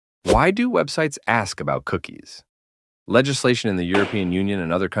Why do websites ask about cookies? Legislation in the European Union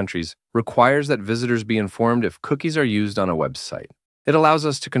and other countries requires that visitors be informed if cookies are used on a website. It allows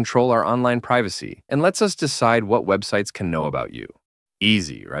us to control our online privacy and lets us decide what websites can know about you.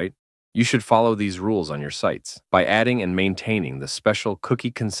 Easy, right? You should follow these rules on your sites by adding and maintaining the special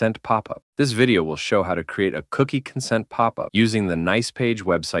cookie consent pop-up. This video will show how to create a cookie consent pop-up using the Nice Page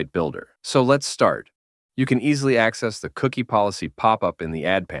website builder. So let's start. You can easily access the cookie policy pop-up in the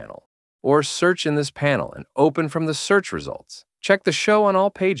Add panel, or search in this panel and open from the search results. Check the Show on All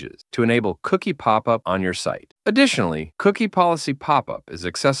Pages to enable Cookie Pop-up on your site. Additionally, Cookie Policy Pop-up is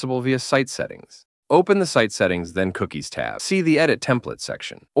accessible via Site Settings. Open the Site Settings, then Cookies tab. See the Edit Template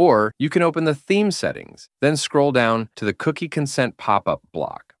section. Or you can open the Theme Settings, then scroll down to the Cookie Consent Pop-up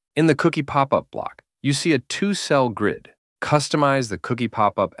block. In the Cookie Pop-up block, you see a 2-cell grid. Customize the cookie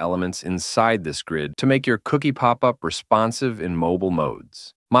pop-up elements inside this grid to make your cookie pop-up responsive in mobile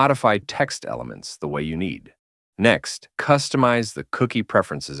modes. Modify text elements the way you need. Next, customize the Cookie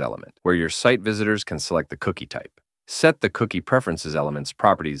Preferences element, where your site visitors can select the cookie type. Set the Cookie Preferences element's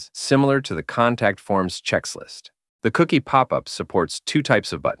properties similar to the Contact Forms checklist. The Cookie Pop-up supports 2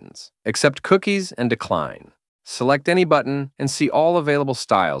 types of buttons: Accept Cookies and Decline. Select any button and see all available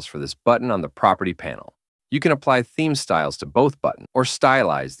styles for this button on the Property panel. You can apply theme styles to both buttons or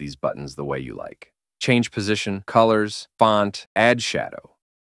stylize these buttons the way you like. Change position, colors, font, add shadow.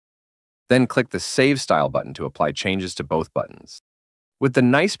 Then click the Save Style button to apply changes to both buttons. With the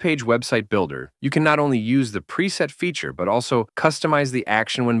Nice Page website builder, you can not only use the preset feature but also customize the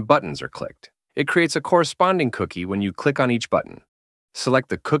action when buttons are clicked. It creates a corresponding cookie when you click on each button. Select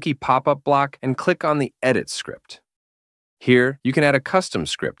the Cookie Pop-up block and click on the Edit script. Here, you can add a custom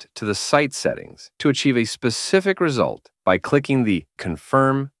script to the site settings to achieve a specific result by clicking the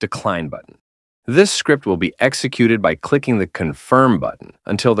Confirm Decline button. This script will be executed by clicking the Confirm button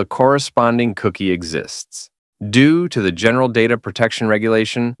until the corresponding cookie exists. Due to the General Data Protection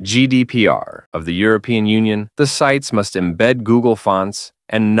Regulation, GDPR, of the European Union, the sites must embed Google fonts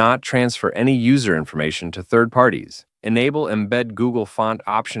and not transfer any user information to third parties. Enable Embed Google Font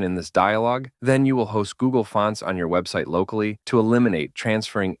option in this dialog, then you will host Google Fonts on your website locally to eliminate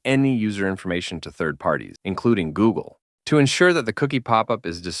transferring any user information to third parties, including Google. To ensure that the cookie pop-up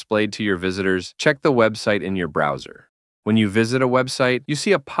is displayed to your visitors, check the website in your browser. When you visit a website, you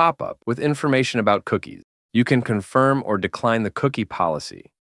see a pop-up with information about cookies. You can confirm or decline the cookie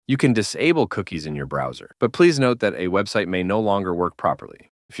policy. You can disable cookies in your browser, but please note that a website may no longer work properly.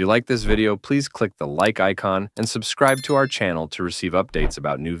 If you like this video, please click the like icon and subscribe to our channel to receive updates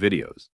about new videos.